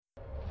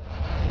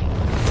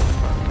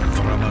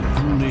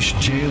nightmarish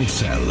jail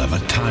cell of a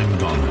time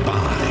gone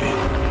by,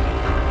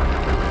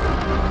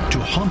 to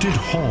haunted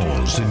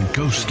halls and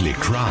ghostly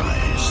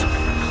cries.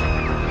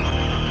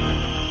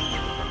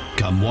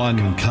 Come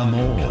one, come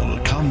all,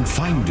 come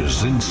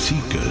finders and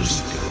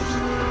seekers.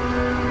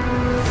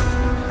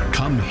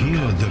 Come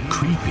hear the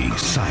creepy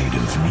side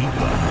of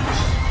NEPA.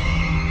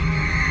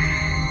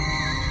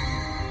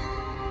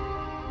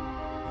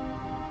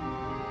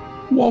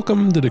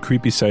 Welcome to the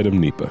creepy side of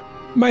NEPA.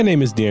 My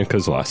name is Dan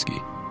Kozlowski.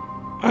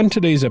 On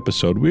today's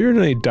episode, we're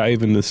going to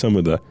dive into some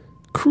of the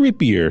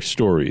creepier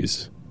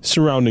stories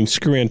surrounding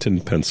Scranton,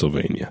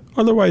 Pennsylvania,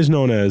 otherwise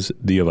known as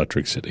the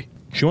Electric City.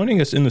 Joining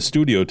us in the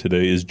studio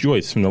today is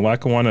Joyce from the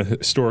Lackawanna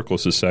Historical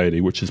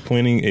Society, which is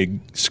planning a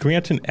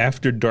Scranton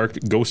After Dark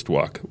Ghost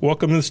Walk.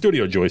 Welcome to the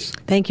studio, Joyce.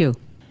 Thank you.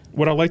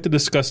 What I'd like to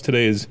discuss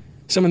today is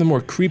some of the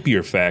more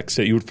creepier facts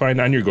that you would find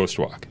on your ghost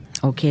walk.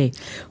 Okay.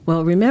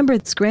 Well, remember,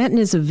 Scranton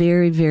is a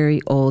very, very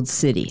old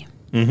city.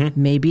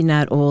 Mm-hmm. Maybe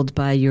not old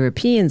by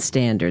European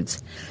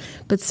standards,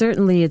 but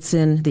certainly it's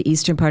in the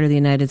eastern part of the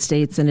United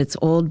States, and it's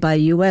old by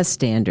U.S.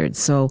 standards.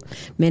 So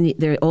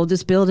their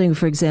oldest building,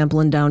 for example,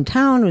 in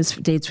downtown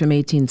dates from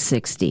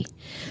 1860.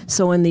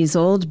 So in these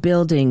old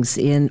buildings,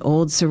 in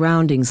old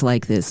surroundings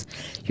like this,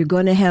 you're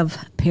going to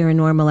have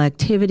paranormal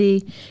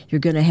activity. You're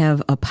going to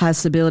have a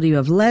possibility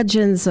of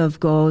legends of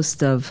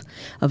ghosts, of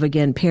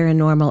again,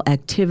 paranormal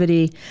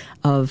activity,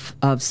 of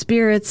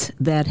spirits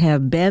that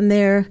have been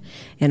there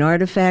and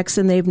artifacts,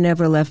 and they've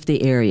never left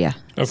the area.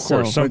 Of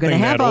course, so we're going to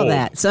have all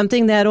that.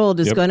 Something that old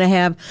is going to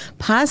have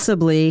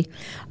possibly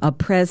a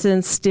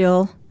presence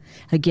still.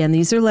 Again,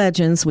 these are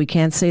legends. We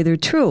can't say they're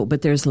true,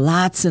 but there's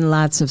lots and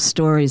lots of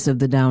stories of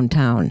the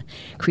downtown,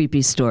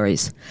 creepy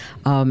stories.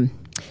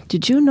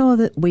 Did you know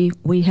that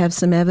we have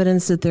some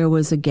evidence that there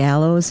was a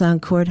gallows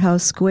on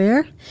Courthouse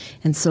Square?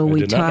 And so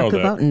we talk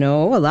about...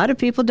 No, a lot of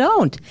people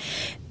don't.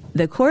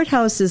 The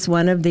courthouse is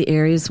one of the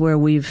areas where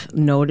we've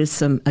noticed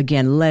some,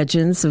 again,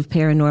 legends of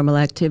paranormal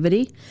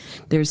activity.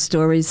 There's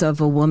stories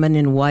of a woman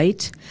in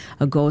white,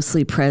 a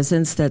ghostly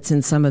presence that's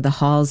in some of the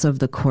halls of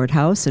the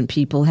courthouse, and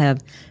people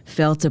have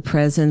felt a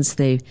presence.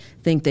 They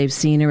think they've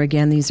seen her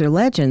again. These are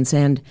legends,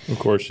 and of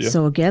course, yeah.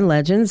 So again,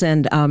 legends,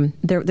 and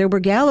there were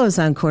gallows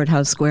on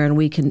Courthouse Square, and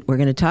we're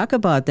going to talk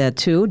about that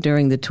too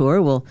during the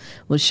tour.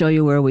 We'll show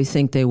you where we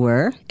think they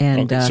were,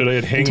 and so they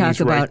had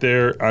hangings right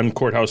there on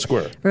Courthouse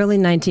Square, early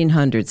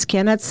 1900s.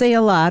 Cannot say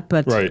a lot,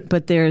 but right.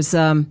 but there's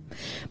some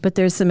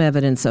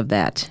evidence of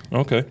that.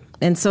 Okay.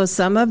 And so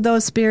some of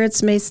those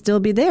spirits may still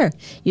be there.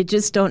 You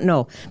just don't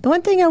know. The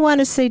one thing I want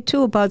to say,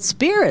 too, about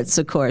spirits,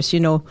 of course,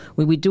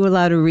 we do a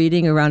lot of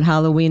reading around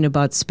Halloween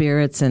about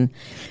spirits, and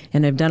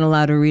I've done a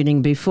lot of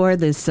reading before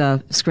this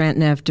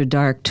Scranton After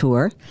Dark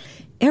tour.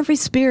 Every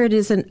spirit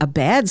isn't a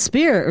bad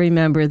spirit,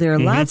 remember. There are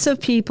lots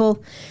of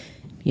people,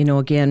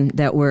 again,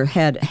 that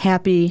had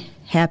happy,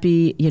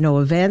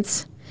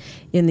 events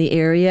in the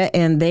area,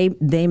 and they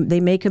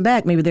may come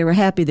back. Maybe they were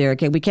happy there.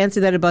 Okay, we can't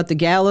say that about the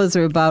gallows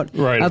or about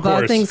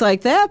things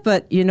like that,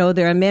 but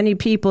there are many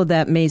people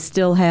that may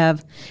still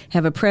have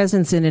a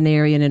presence in an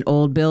area, in an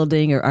old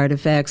building or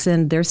artifacts,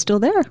 and they're still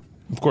there.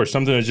 Of course,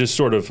 something that just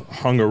sort of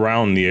hung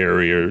around the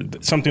area,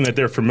 something that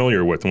they're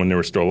familiar with when they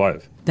were still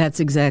alive. That's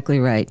exactly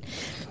right.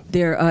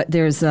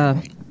 There's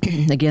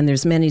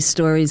many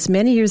stories.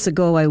 Many years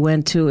ago, it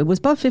was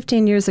about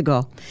 15 years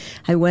ago,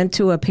 I went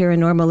to a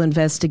paranormal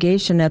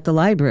investigation at the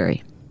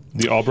library.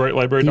 The Albright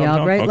Library downtown? The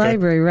Albright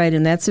Library, right,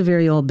 and that's a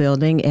very old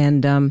building.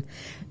 And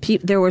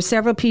there were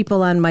several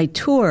people on my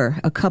tour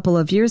a couple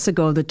of years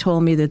ago that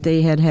told me that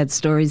they had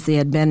stories. They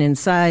had been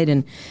inside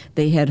and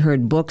they had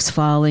heard books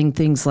falling,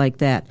 things like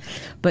that.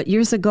 But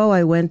years ago,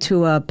 I went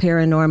to a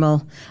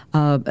paranormal,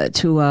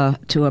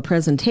 to a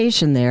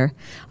presentation there,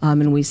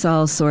 and we saw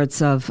all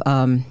sorts of...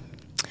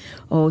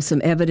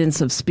 some evidence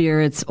of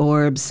spirits,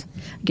 orbs.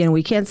 Again,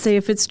 we can't say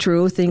if it's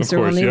true. Things are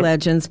only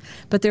legends.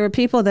 But there were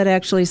people that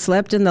actually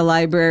slept in the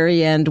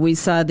library, and we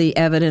saw the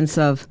evidence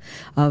of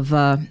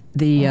the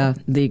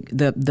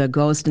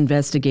ghost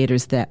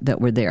investigators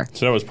that were there.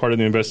 So that was part of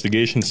the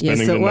investigation,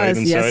 spending the night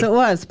inside? Yes, it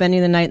was,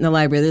 spending the night in the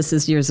library. This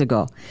is years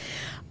ago.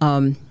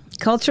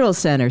 Cultural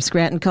Center,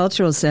 Scranton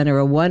Cultural Center,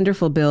 a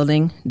wonderful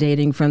building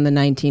dating from the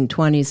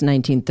 1920s,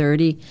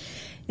 1930.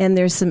 And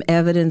there's some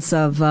evidence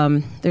of,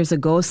 there's a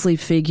ghostly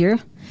figure,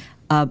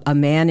 a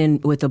man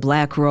with a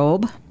black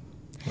robe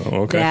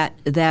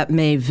that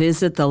may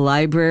visit the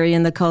library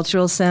in the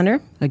Cultural Center.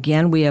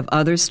 Again, we have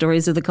other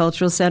stories of the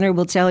Cultural Center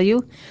we'll tell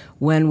you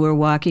when we're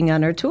walking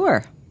on our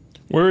tour.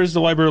 Where is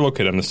the library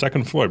located? On the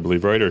second floor, I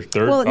believe, right? Or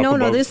third? Well,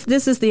 no,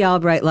 this is the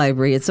Albright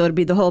Library, so it'd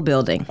be the whole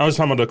building. I was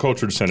talking about the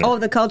Cultural Center. Oh,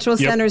 the Cultural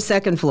Center,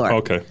 second floor.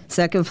 Okay.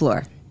 Second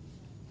floor.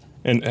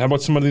 And how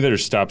about some of the other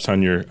stops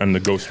on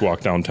the ghost walk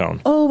downtown?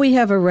 Oh, we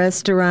have a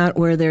restaurant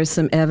where there's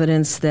some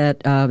evidence that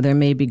there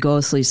may be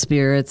ghostly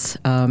spirits.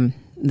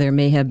 There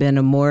may have been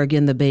a morgue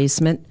in the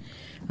basement.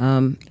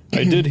 I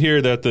did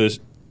hear that the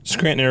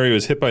Scranton area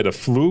was hit by the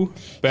flu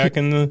back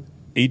in the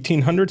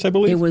 1800s, I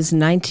believe? It was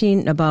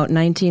about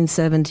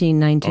 1917,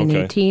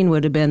 1918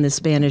 would have been the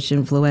Spanish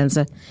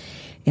influenza.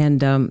 And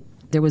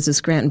there was a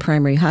Scranton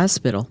Primary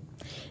Hospital.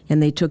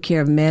 and they took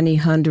care of many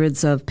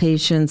hundreds of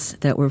patients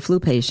that were flu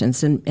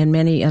patients, and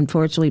many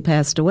unfortunately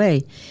passed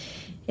away.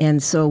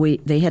 And so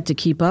they had to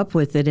keep up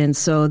with it, and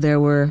so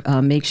there were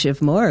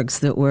makeshift morgues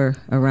that were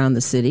around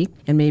the city,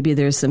 and maybe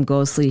there's some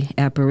ghostly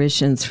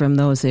apparitions from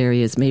those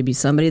areas, maybe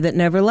somebody that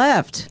never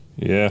left.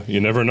 Yeah, you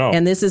never know.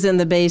 And this is in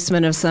the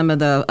basement of some of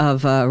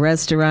the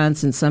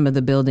restaurants and some of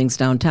the buildings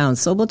downtown.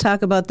 So we'll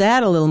talk about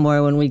that a little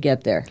more when we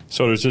get there.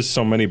 So there's just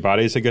so many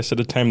bodies, I guess, at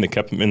a time, they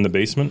kept them in the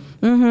basement?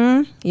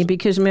 Mm-hmm. Yeah,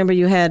 because remember,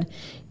 you had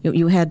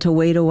to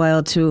wait a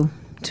while to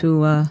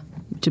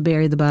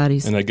bury the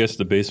bodies. And I guess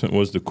the basement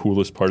was the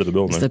coolest part of the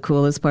building. It's the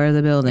coolest part of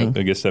the building.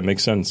 I guess that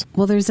makes sense.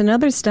 Well, there's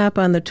another stop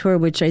on the tour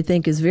which I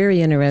think is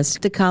very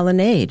interesting, the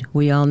Colonnade.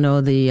 We all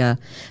know the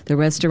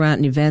restaurant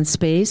and event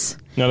space.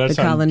 No, that's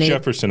the on Colonnade,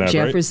 Jefferson Ave,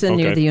 right? Jefferson,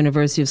 near the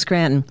University of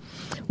Scranton.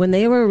 When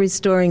they were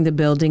restoring the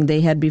building,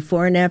 they had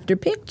before and after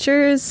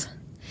pictures.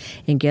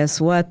 And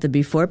guess what? The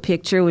before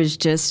picture was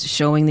just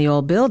showing the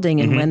old building.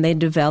 And when they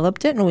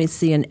developed it, and we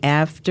see an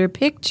after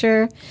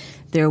picture,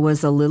 there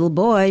was a little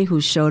boy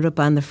who showed up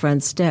on the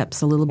front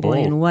steps, a little boy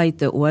in white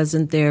that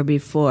wasn't there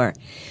before.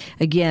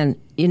 Again,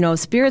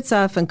 spirits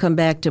often come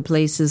back to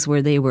places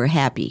where they were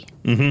happy.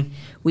 Mm-hmm.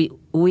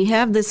 We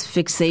have this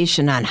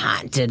fixation on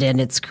haunted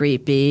and it's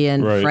creepy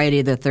and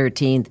Friday the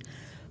 13th.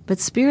 But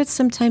spirits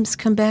sometimes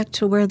come back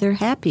to where they're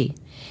happy.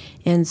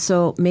 And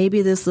so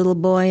maybe this little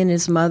boy and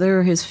his mother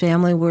or his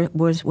family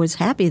was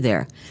happy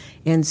there.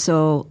 And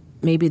so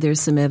maybe there's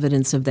some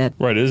evidence of that.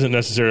 Right. It isn't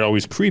necessarily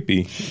always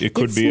creepy. It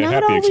could be a happy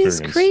experience. It's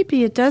not always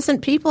creepy. It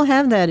doesn't. People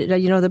have that.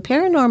 The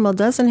paranormal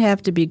doesn't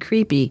have to be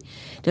creepy.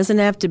 It doesn't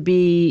have to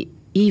be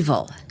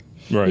evil.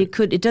 Right.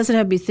 It doesn't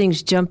have to be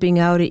things jumping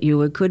out at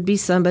you. It could be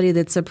somebody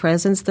that's a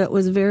presence that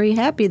was very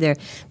happy there.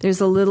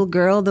 There's a little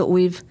girl that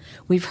we've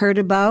heard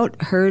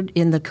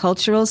in the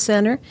cultural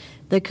center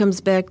that comes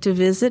back to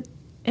visit,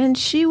 and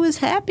she was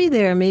happy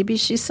there. Maybe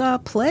she saw a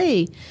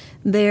play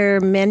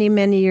there many,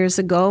 many years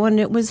ago, and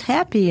it was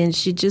happy, and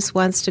she just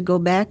wants to go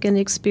back and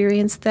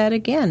experience that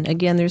again.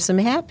 Again, there's some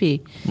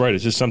happy. Right,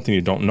 it's just something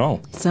you don't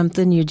know.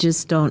 Something you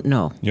just don't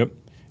know. Yep.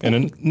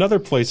 And another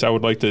place I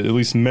would like to at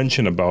least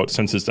mention about,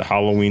 since it's the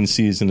Halloween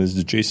season, is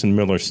the Jason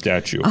Miller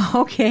statue.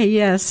 Okay,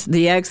 yes,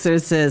 The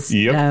Exorcist.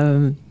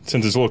 Yep.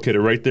 Since it's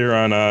located right there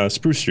on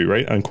Spruce Street,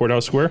 right? On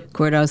Courthouse Square?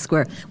 Courthouse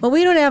Square. Well,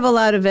 we don't have a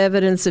lot of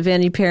evidence of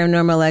any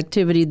paranormal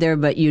activity there,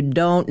 but you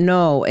don't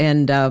know.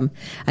 And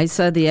I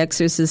saw The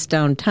Exorcist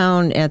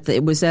downtown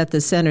it was at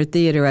the Center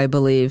Theater, I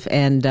believe.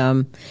 And,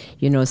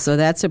 so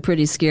that's a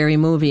pretty scary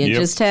movie. And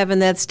just having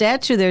that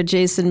statue there,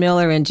 Jason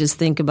Miller, and just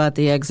think about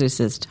The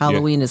Exorcist.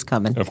 Halloween is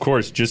coming. Of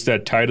course, just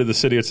that tie to the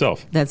city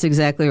itself. That's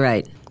exactly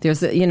right.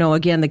 There's,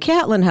 again, the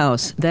Catlin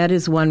House. That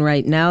is one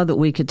right now that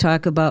we could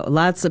talk about.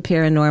 Lots of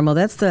paranormal.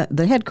 That's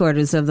the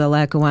headquarters of the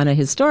Lackawanna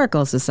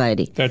Historical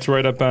Society. That's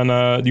right up on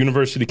the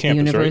University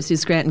campus, University of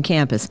Scranton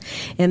campus.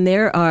 And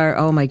there are,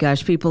 oh my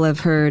gosh, people have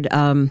heard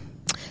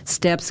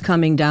steps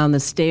coming down the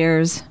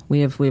stairs.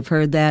 We've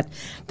heard that.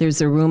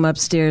 There's a room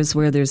upstairs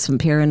where there's some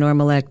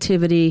paranormal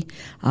activity.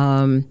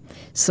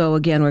 So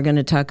again, we're going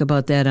to talk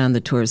about that on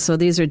the tour. So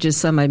these are just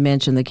some I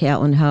mentioned: the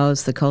Catlin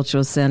House, the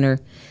Cultural Center.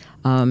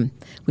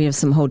 We have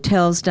some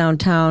hotels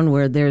downtown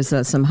where there's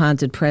some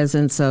haunted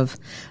presence of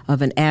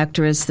an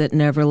actress that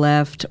never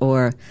left,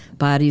 or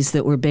bodies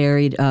that were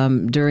buried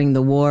during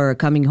the war or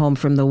coming home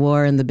from the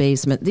war in the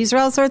basement. These are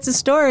all sorts of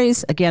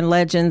stories, again,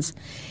 legends,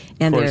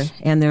 and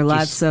they're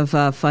lots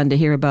of fun to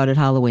hear about at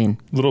Halloween.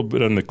 A little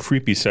bit on the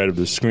creepy side of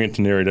the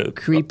Scranton area.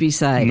 Creepy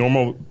side.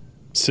 Normal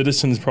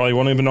citizens probably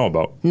won't even know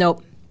about.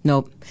 Nope.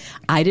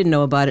 I didn't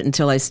know about it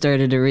until I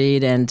started to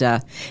read. And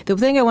the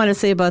thing I want to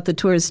say about the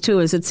tours, too,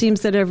 is it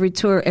seems that every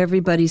tour,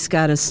 everybody's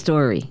got a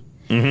story.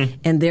 Mm-hmm.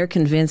 And they're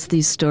convinced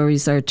these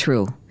stories are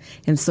true.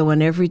 And so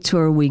on every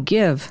tour we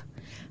give,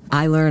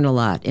 I learn a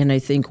lot. And I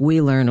think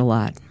we learn a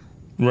lot.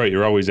 Right.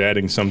 You're always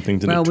adding something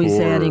to the tour. Always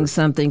adding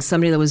something.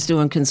 Somebody that was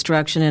doing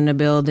construction in a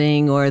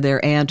building, or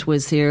their aunt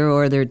was here,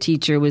 or their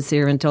teacher was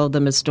here and told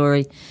them a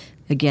story.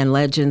 Again,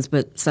 legends,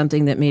 but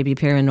something that may be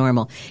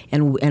paranormal.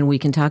 And we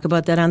can talk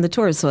about that on the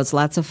tour, so it's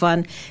lots of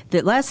fun.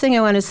 The last thing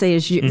I want to say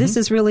is this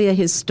is really a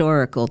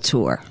historical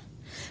tour.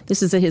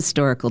 This is a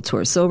historical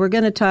tour. So we're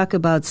going to talk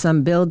about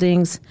some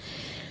buildings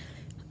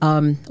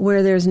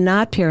where there's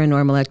not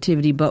paranormal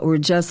activity, but we're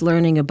just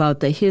learning about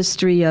the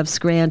history of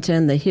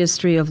Scranton, the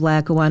history of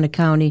Lackawanna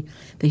County,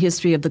 the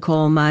history of the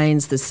coal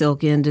mines, the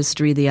silk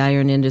industry, the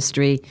iron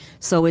industry.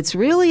 So it's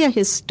really a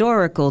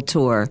historical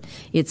tour.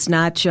 It's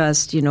not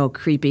just,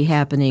 creepy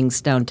happenings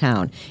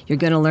downtown. You're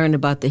going to learn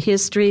about the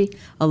history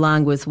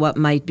along with what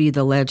might be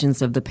the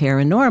legends of the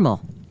paranormal.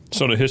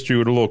 So the history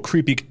with a little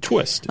creepy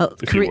twist.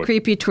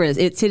 Creepy twist.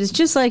 It's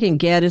just like in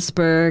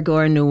Gettysburg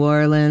or New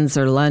Orleans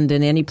or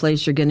London, any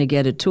place you're going to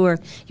get a tour.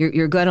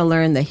 You're going to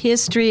learn the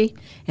history,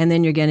 and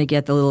then you're going to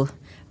get the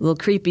little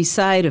creepy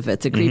side of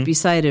it, the creepy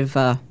side of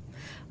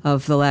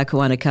the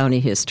Lackawanna County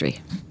history.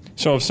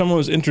 So if someone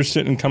was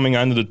interested in coming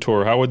onto the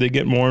tour, how would they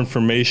get more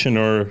information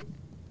or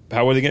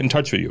how will they get in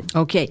touch with you?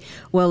 Okay.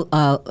 Well,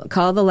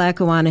 call the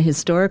Lackawanna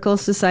Historical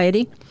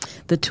Society.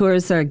 The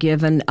tours are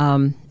given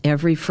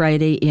every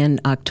Friday in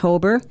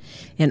October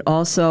and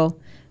also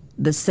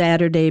the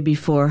Saturday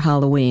before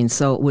Halloween.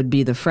 So it would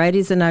be the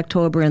Fridays in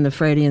October and the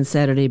Friday and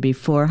Saturday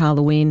before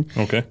Halloween.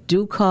 Okay.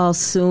 Do call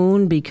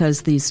soon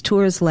because these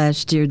tours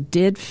last year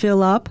did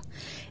fill up,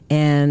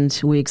 and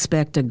we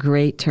expect a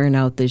great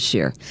turnout this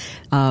year.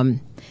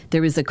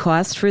 There is a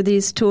cost for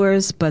these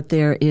tours, but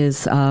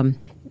there's a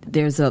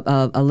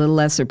little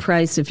lesser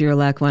price if you're a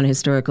Lackawanna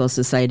Historical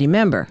Society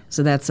member.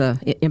 So that's a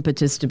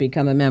impetus to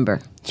become a member.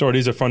 So are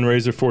these a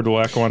fundraiser for the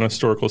Lackawanna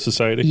Historical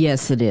Society?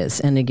 Yes, it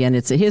is. And again,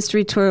 it's a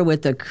history tour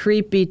with a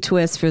creepy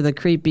twist for the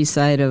creepy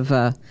side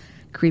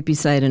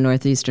in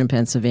northeastern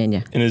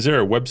Pennsylvania. And is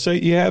there a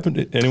website you have?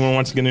 Anyone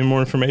wants to get any more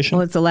information?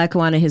 Well, it's the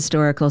Lackawanna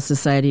Historical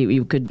Society.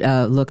 You could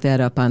look that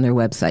up on their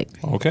website.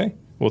 Okay.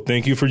 Well,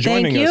 thank you for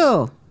joining us. Thank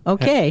you.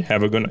 Okay.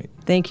 Have a good night.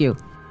 Thank you.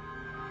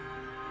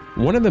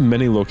 One of the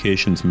many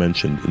locations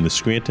mentioned in the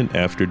Scranton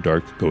After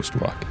Dark Ghost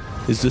Walk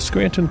is the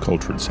Scranton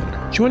Cultural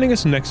Center. Joining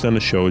us next on the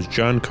show is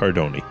John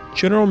Cardoni,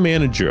 General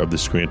Manager of the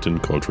Scranton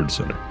Cultural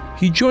Center.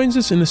 He joins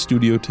us in the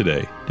studio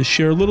today to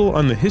share a little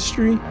on the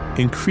history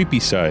and creepy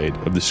side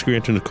of the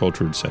Scranton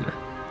Cultural Center.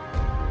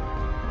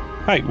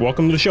 Hi,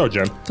 welcome to the show,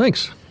 John.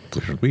 Thanks.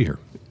 Pleasure to be here.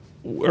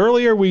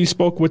 Earlier, we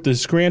spoke with the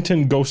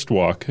Scranton Ghost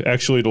Walk,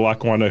 actually the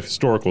Lackawanna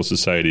Historical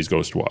Society's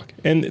Ghost Walk,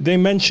 and they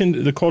mentioned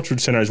the Cultural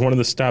Center as one of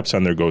the stops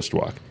on their Ghost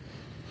Walk.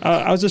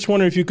 I was just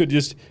wondering if you could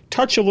just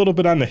touch a little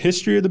bit on the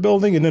history of the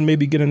building and then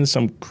maybe get into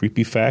some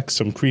creepy facts,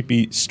 some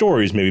creepy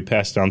stories maybe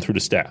passed down through the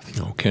staff.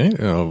 Okay.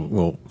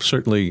 Well,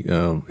 certainly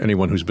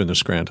anyone who's been to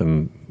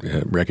Scranton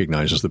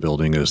recognizes the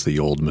building as the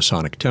old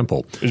Masonic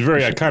Temple. It's a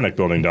very iconic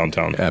building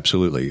downtown.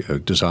 Absolutely.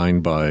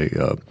 Designed by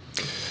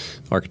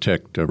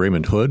architect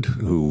Raymond Hood,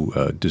 who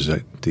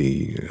designed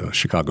the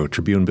Chicago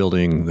Tribune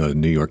building, the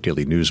New York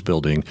Daily News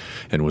building,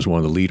 and was one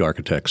of the lead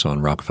architects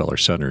on Rockefeller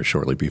Center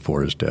shortly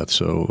before his death.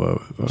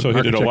 So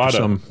he did a lot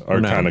of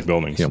iconic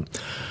buildings. Yeah.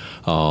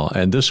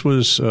 And this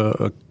was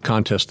a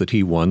contest that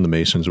he won. The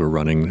Masons were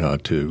running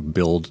to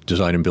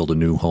design and build a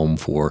new home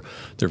for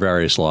their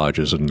various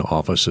lodges and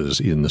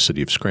offices in the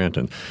city of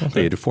Scranton. Okay.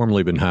 They had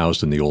formerly been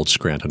housed in the old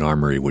Scranton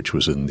Armory, which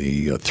was in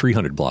the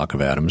 300 block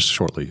of Adams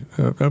shortly.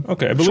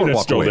 Okay, I believe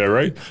that's still there,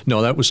 right?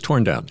 No, that was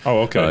torn down.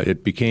 Oh, okay.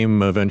 It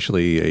became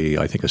eventually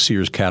I think a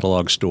Sears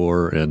catalog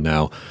store, and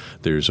now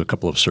there's a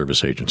couple of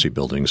service agency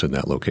buildings in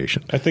that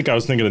location. I think I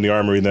was thinking of the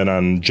Armory then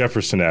on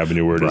Jefferson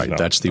Avenue where it is now. Right,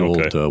 that's the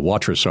old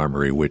Watrous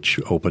Armory, which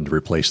opened to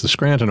replace the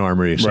Scranton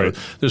Armory. So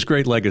there's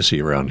great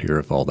legacy around here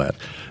of all that.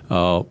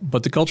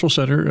 But the Cultural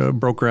Center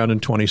broke ground in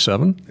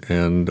 1927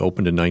 and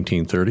opened in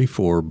 1930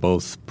 for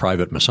both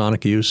private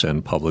Masonic use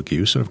and public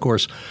use. And, of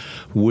course,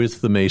 with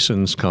the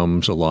Masons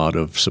comes a lot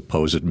of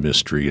supposed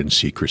mystery and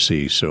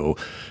secrecy. So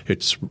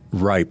it's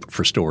ripe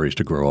for stories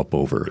to grow up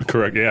over.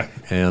 Correct, yeah.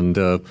 And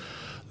the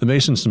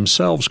Masons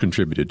themselves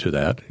contributed to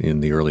that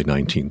in the early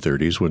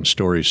 1930s when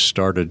stories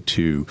started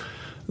to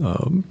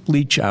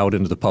leach out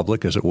into the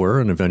public, as it were,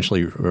 and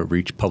eventually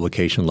reach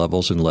publication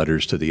levels in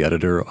letters to the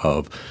editor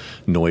of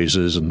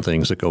noises and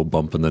things that go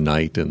bump in the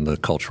night in the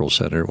Cultural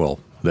Center, well,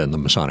 then the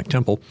Masonic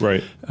Temple.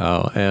 Right.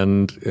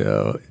 And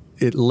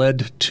it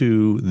led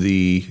to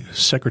the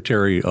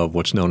secretary of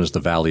what's known as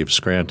the Valley of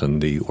Scranton,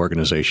 the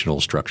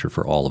organizational structure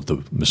for all of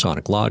the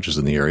Masonic lodges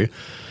in the area,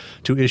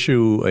 to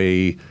issue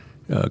a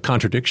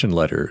contradiction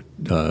letter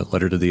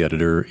to the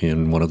editor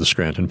in one of the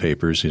Scranton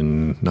papers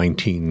in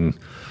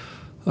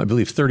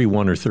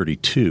 31 or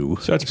 32.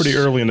 So that's pretty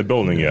early in the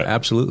building yet.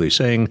 Absolutely,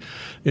 saying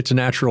it's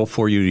natural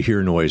for you to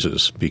hear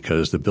noises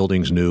because the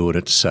building's new and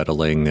it's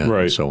settling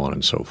and so on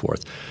and so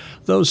forth.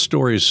 Those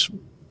stories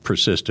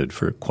persisted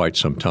for quite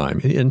some time.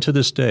 And to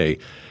this day,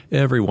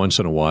 every once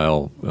in a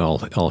while,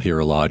 I'll hear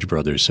a lodge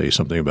brother say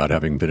something about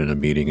having been in a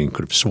meeting and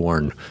could have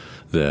sworn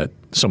that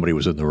somebody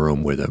was in the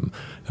room with him,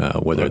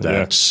 whether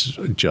that's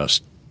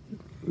just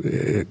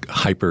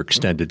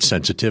hyper-extended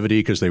sensitivity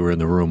because they were in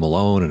the room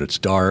alone and it's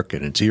dark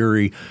and it's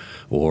eerie,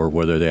 or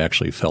whether they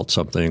actually felt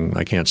something.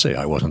 I can't say.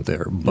 I wasn't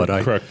there. But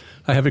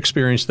I have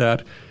experienced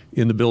that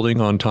in the building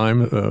on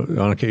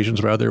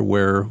occasions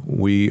where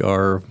we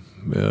are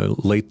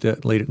late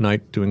at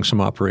night doing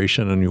some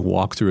operation and you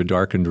walk through a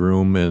darkened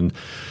room and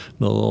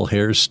the little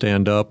hairs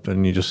stand up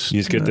and you just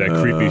get that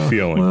creepy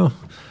feeling. Well,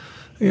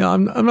 yeah,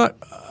 I'm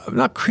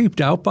not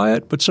creeped out by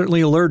it, but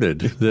certainly alerted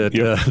that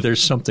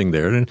there's something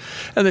there. And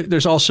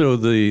there's also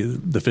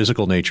the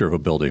physical nature of a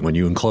building. When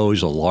you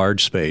enclose a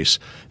large space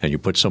and you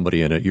put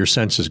somebody in it, your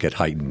senses get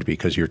heightened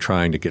because you're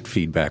trying to get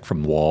feedback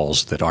from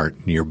walls that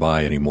aren't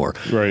nearby anymore.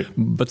 Right.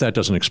 But that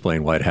doesn't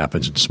explain why it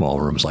happens in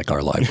small rooms like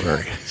our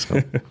library.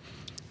 So.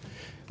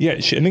 Yeah, I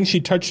think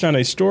she touched on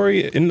a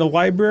story in the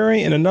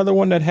library and another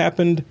one that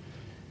happened,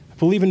 I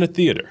believe, in the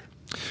theater.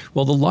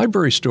 Well, the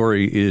library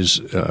story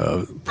is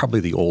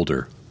probably the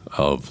older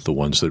of the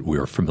ones that we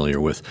are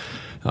familiar with.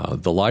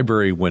 The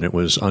library, when it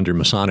was under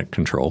Masonic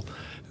control,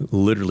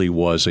 literally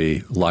was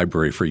a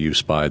library for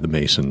use by the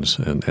Masons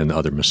and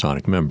other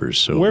Masonic members.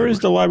 So where is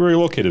the library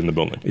located in the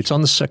building? It's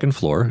on the second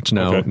floor. It's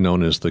now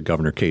known as the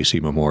Governor Casey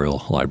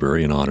Memorial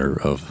Library in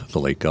honor of the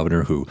late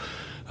governor who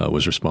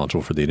was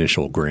responsible for the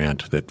initial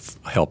grant that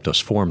helped us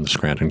form the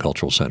Scranton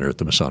Cultural Center at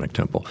the Masonic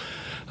Temple.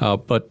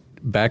 But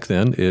back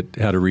then, it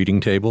had a reading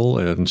table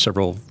and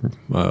several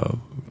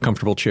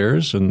comfortable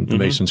chairs, and the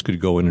Masons could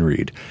go in and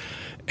read.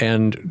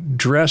 And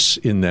dress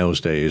in those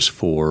days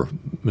for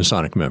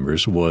Masonic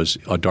members was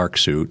a dark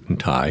suit and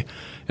tie,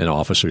 and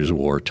officers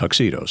wore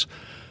tuxedos.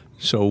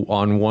 So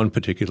on one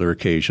particular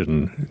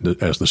occasion,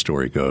 as the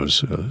story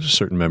goes,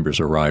 certain members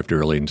arrived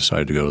early and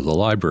decided to go to the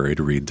library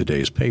to read the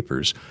day's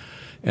papers,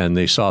 and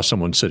they saw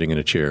someone sitting in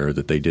a chair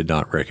that they did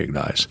not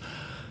recognize.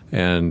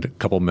 And a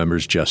couple of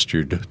members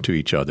gestured to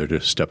each other to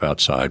step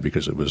outside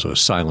because it was a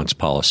silence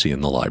policy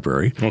in the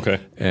library.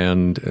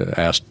 And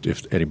asked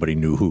if anybody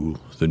knew who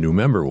the new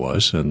member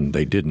was, and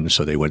they didn't,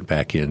 so they went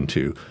back in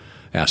to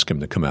ask him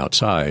to come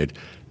outside,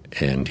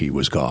 and he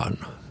was gone.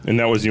 And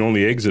that was the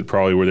only exit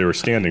probably where they were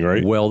standing,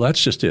 right? Well,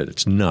 that's just it.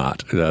 It's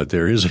not.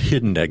 There is a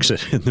hidden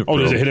exit in the room. Oh,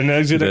 there's a hidden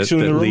exit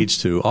actually in the room? That leads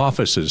to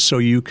offices. So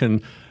you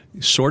can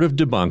sort of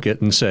debunk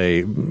it and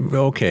say,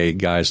 okay,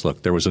 guys,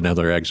 look, there was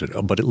another exit,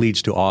 but it leads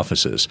to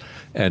offices,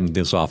 and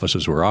those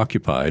offices were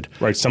occupied.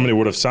 Right, somebody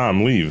would have saw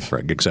him leave.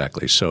 Right,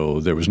 exactly. So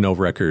there was no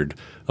record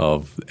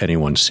of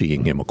anyone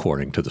seeing him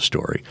according to the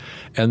story.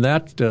 And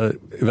that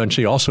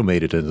eventually also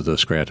made it into the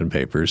Scranton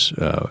papers.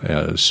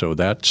 So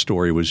that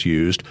story was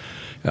used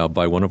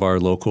by one of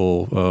our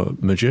local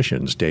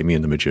magicians,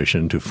 Damien the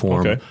Magician, to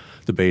form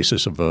the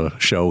basis of a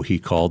show he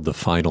called The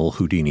Final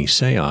Houdini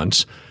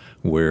Seance,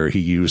 where he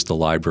used the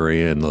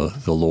library and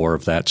the lore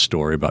of that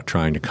story about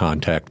trying to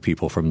contact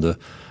people from the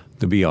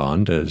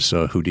beyond, as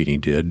Houdini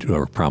did,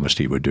 or promised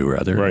he would do,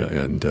 rather,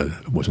 and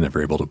was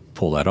never able to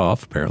pull that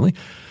off, apparently.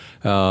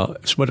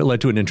 But it led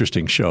to an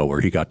interesting show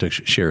where he got to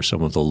share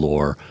some of the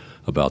lore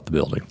about the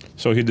building.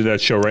 So he did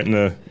that show right in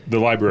the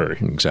library.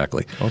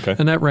 Exactly. Okay.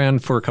 And that ran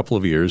for a couple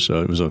of years.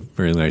 It was a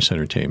very nice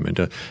entertainment.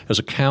 As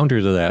a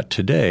counter to that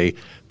today,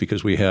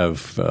 because we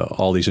have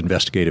all these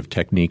investigative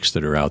techniques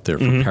that are out there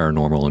for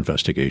paranormal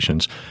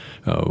investigations,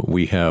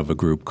 we have a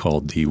group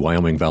called the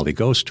Wyoming Valley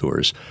Ghost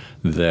Tours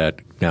that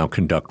now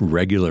conduct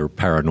regular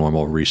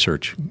paranormal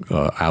research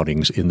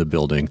outings in the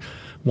building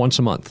once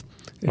a month.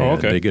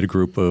 And they get a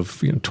group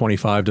of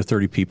 25 to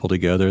 30 people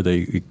together.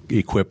 They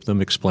equip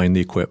them, explain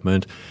the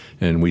equipment,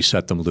 and we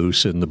set them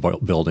loose in the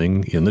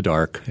building in the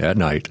dark at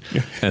night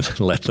and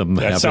let them have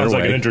their way. That sounds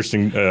like an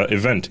interesting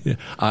event. Yeah,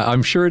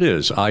 I'm sure it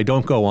is. I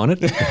don't go on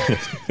it.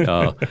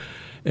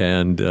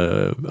 And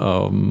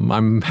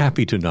I'm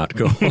happy to not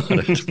go on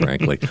it,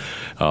 frankly.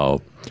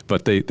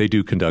 But they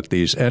do conduct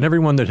these. And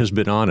everyone that has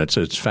been on it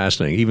says it's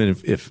fascinating, even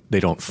if they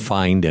don't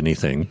find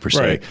anything, per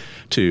se,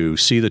 to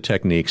see the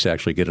techniques,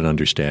 actually get an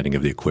understanding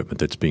of the equipment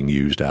that's being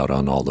used out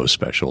on all those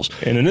specials.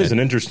 And it is an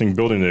interesting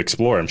building to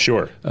explore, I'm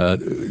sure.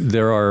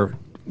 There are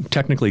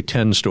technically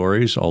 10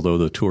 stories, although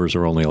the tours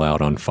are only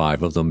allowed on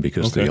 5 of them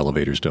because the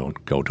elevators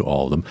don't go to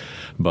all of them.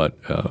 But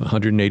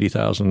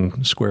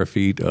 180,000 square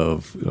feet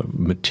of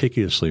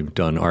meticulously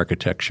done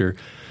architecture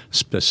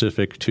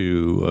specific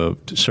to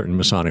certain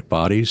Masonic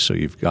bodies. So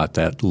you've got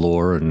that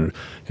lore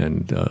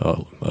and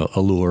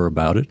allure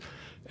about it.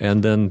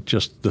 And then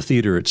just the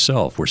theater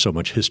itself, where so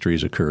much history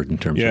has occurred in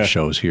terms of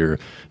shows here,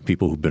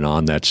 people who've been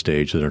on that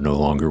stage that are no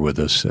longer with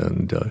us.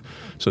 And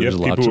so there's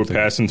lots of people who were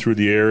passing through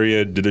the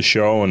area, did a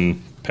show,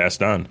 and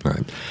passed on.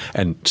 Right.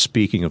 And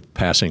speaking of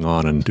passing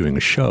on and doing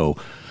a show,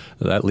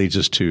 that leads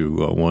us to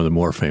one of the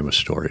more famous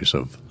stories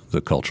of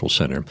the Cultural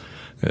Center,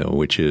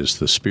 which is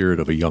the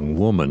spirit of a young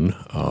woman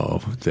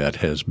that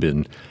has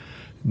been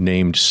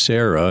named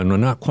Sarah, and I'm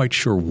not quite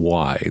sure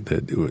why.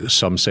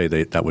 Some say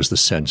that was the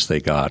sense they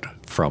got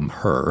from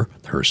her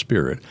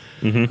spirit,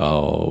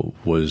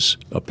 was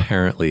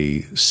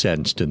apparently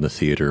sensed in the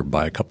theater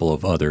by a couple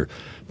of other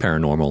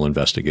paranormal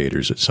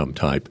investigators at some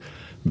type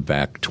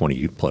back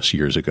 20-plus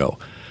years ago.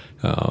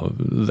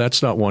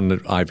 That's not one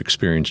that I've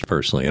experienced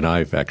personally, and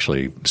I've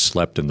actually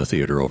slept in the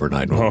theater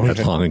overnight when we had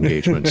long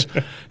engagements.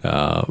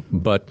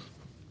 But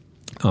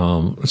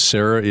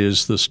Sarah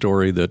is the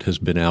story that has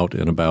been out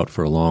and about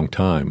for a long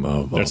time.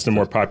 That's the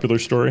more popular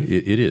story?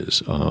 It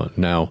is.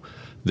 Now,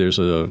 there's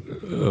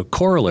a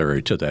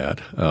corollary to that,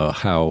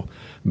 how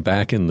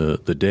back in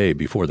the day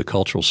before the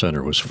Cultural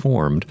Center was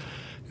formed,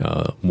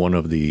 one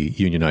of the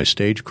unionized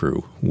stage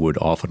crew would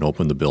often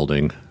open the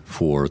building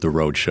for the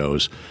road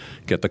shows,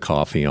 get the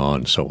coffee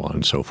on, so on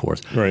and so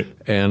forth. Right.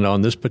 And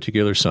on this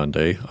particular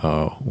Sunday,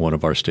 one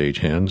of our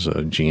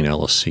stagehands, Gene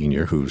Ellis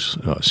Sr., who's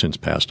since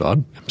passed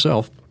on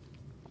himself,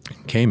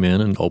 came in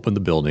and opened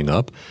the building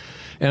up.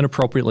 And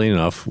appropriately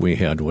enough, we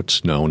had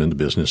what's known in the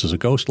business as a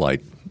ghost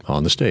light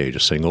on the stage, a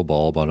single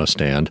bulb on a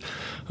stand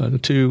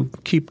to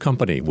keep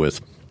company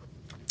with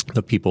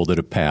the people that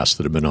have passed,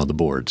 that have been on the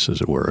boards,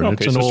 as it were. And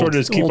okay, so sort of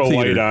just keep a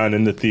light on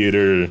in the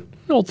theater.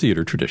 old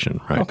theater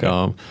tradition, right?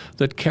 Okay.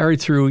 That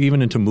carried through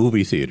even into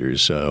movie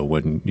theaters.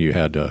 When you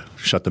had to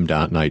shut them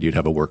down at night, you'd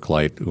have a work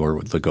light,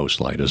 or the ghost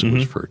light, as it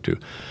was referred to.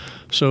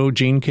 So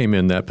Gene came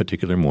in that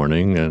particular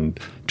morning and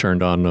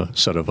turned on a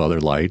set of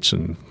other lights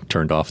and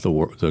turned off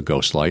the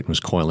ghost light and was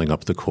coiling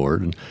up the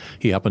cord. And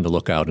he happened to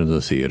look out into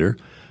the theater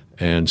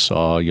and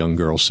saw a young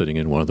girl sitting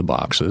in one of the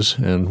boxes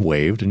and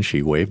waved, and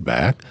she waved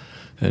back.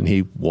 And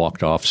he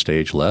walked off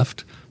stage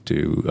left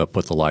to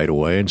put the light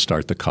away and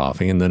start the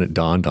coffee. And then it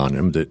dawned on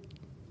him that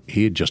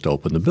he had just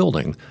opened the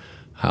building.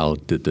 How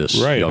did this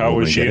young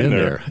woman get in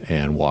there?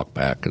 And walk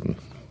back, and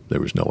there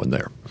was no one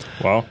there.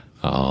 Wow.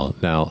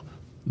 Now,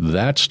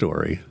 that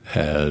story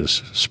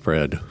has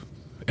spread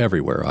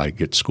everywhere. I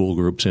get school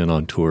groups in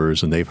on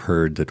tours, and they've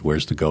heard that,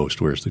 where's the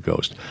ghost, where's the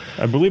ghost?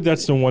 I believe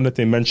that's the one that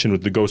they mentioned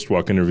with the ghost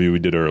walk interview we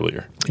did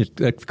earlier.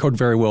 That could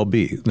very well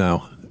be.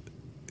 Now,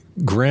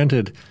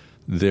 granted,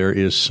 there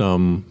is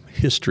some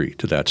history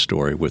to that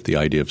story with the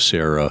idea of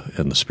Sarah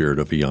and the spirit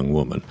of a young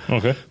woman.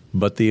 Okay.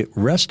 But the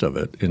rest of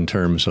it, in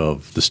terms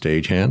of the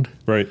stagehand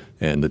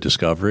and the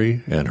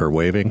discovery and her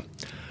waving,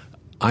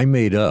 I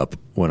made up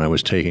when I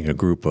was taking a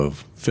group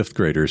of fifth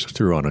graders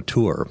through on a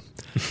tour.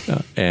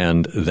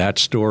 And that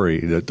story,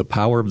 the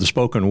power of the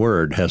spoken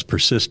word has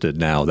persisted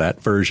now.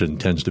 That version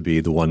tends to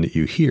be the one that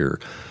you hear,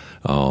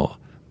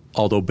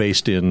 although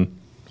based in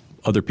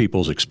other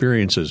people's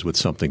experiences with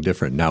something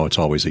different. Now it's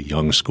always a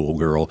young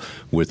schoolgirl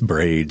with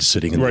braids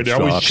sitting in the Right, it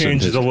shops. always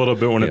changes a little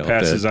bit when it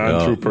passes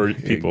on through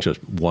people.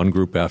 Just one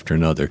group after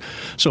another.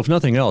 So if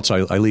nothing else,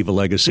 I leave a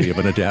legacy of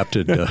an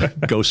adapted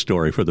ghost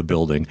story for the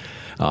building.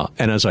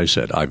 And as I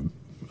said,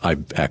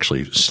 I've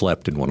actually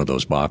slept in one of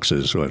those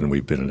boxes when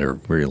we've been in there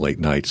very late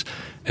nights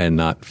and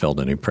not felt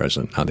any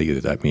presence. Now, either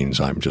that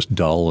means I'm just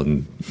dull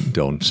and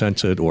don't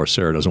sense it, or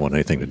Sarah doesn't want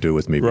anything to do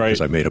with me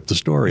because I made up the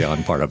story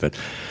on part of it.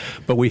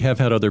 But we have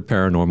had other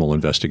paranormal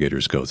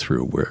investigators go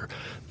through where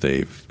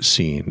they've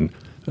seen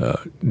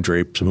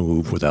drapes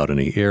move without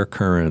any air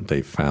current.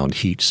 They've found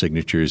heat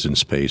signatures in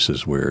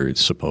spaces where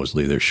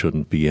supposedly there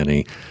shouldn't be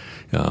any.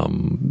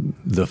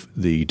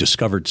 The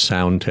discovered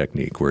sound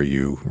technique where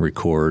you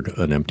record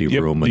an empty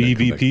room. The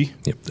EVP?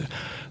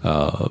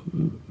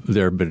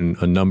 There have been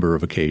a number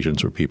of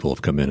occasions where people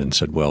have come in and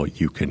said, well,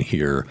 you can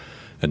hear,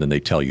 and then they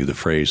tell you the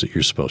phrase that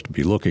you're supposed to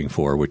be looking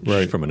for, which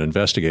from an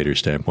investigator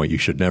standpoint you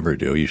should never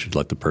do. You should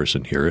let the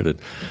person hear it.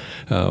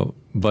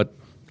 But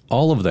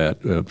all of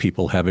that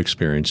people have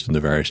experienced in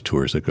the various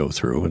tours that go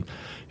through. And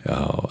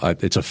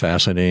it's a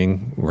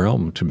fascinating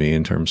realm to me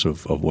in terms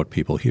of what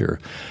people hear.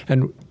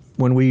 And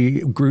when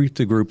we greet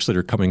the groups that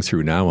are coming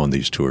through now on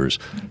these tours,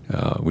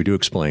 we do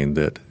explain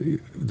that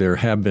there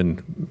have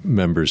been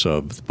members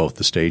of both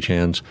the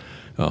stagehands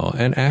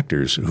and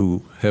actors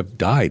who have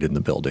died in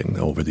the building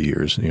over the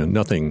years.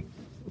 Nothing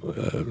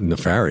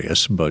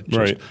nefarious, but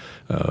just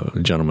a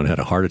gentleman had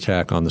a heart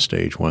attack on the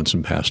stage once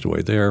and passed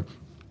away there.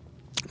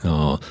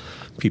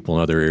 People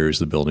in other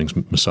areas of the building's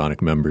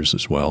Masonic members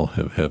as well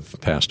have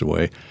passed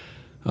away.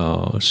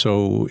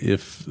 So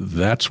if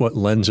that's what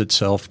lends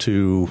itself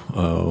to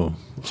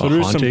so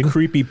there's haunting, some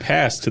creepy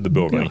past to the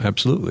building. Yeah,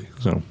 absolutely.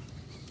 So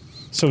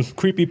some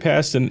creepy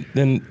past, and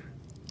then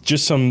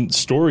just some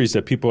stories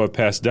that people have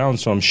passed down.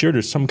 So I'm sure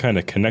there's some kind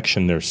of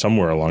connection there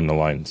somewhere along the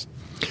lines.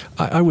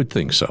 I would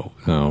think so.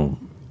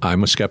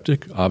 I'm a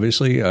skeptic,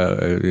 obviously.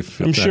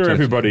 I'm sure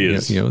everybody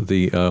is.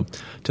 To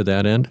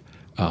that end,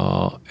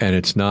 and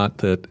it's not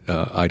that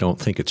I don't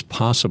think it's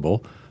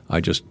possible.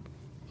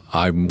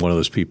 I'm one of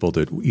those people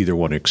that either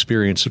want to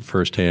experience it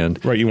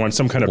firsthand. Right, you want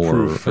some kind of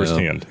proof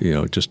firsthand.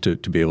 Just to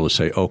be able to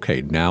say,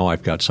 okay, now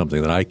I've got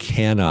something that I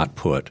cannot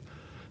put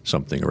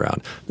something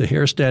around. The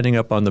hair standing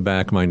up on the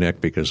back of my neck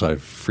because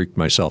I've freaked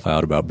myself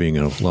out about being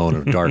alone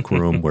in a dark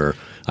room where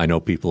I know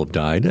people have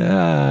died.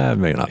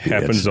 May not be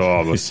happens to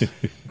all of us.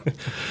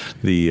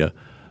 The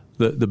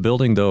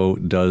building, though,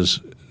 does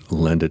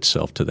lend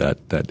itself to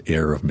that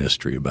air of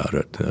mystery about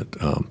it.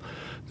 That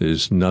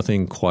there's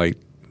nothing quite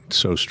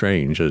so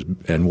strange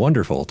and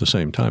wonderful at the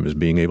same time as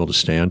being able to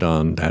stand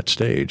on that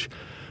stage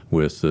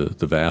with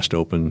the vast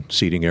open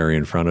seating area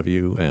in front of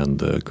you and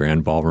the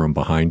grand ballroom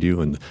behind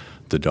you and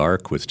the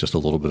dark with just a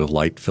little bit of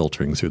light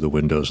filtering through the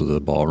windows of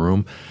the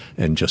ballroom,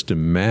 and just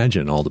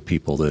imagine all the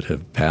people that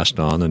have passed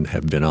on and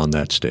have been on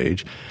that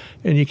stage.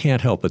 And you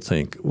can't help but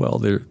think, well,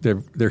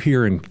 they're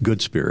here in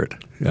good spirit.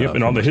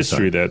 And all the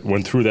history that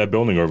went through that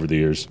building over the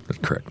years. That's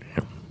correct.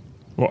 Yeah.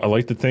 Well, I'd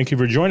like to thank you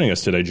for joining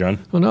us today, John.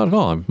 Well, not at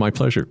all. My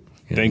pleasure.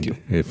 Thank you.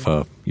 If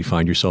you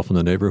find yourself in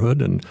the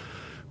neighborhood and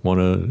want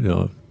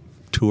a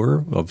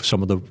tour of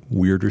some of the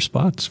weirder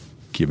spots,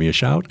 give me a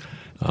shout.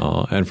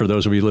 And for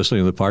those of you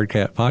listening to the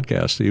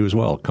podcast, you as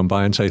well, come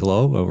by and say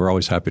hello. We're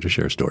always happy to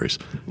share stories.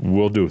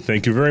 Will do.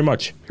 Thank you very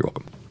much. You're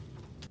welcome.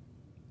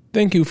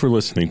 Thank you for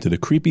listening to the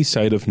Creepy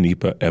Side of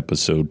NEPA,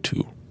 Episode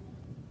 2.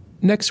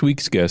 Next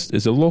week's guest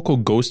is a local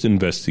ghost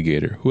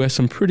investigator who has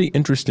some pretty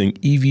interesting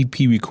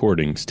EVP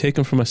recordings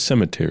taken from a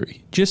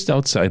cemetery just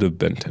outside of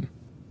Benton.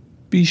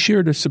 Be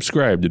sure to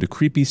subscribe to the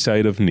Creepy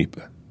Side of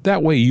NEPA.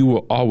 That way you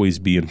will always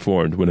be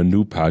informed when a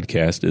new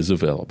podcast is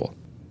available.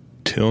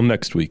 Till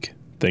next week,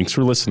 Thanks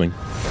for listening.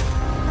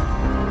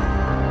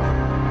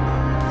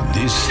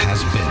 This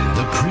has been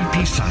the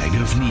creepy side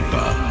of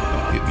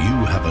NEPA. If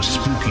you have a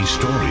spooky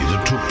story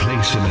that took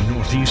place in the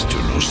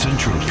northeastern or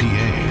central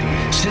PA,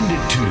 send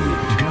it to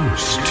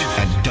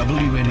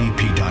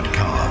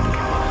ghost@WNEP.com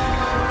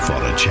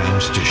for a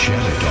chance to share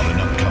it on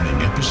an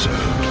upcoming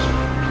episode.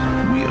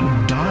 We are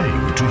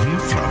dying to hear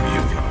from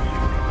you.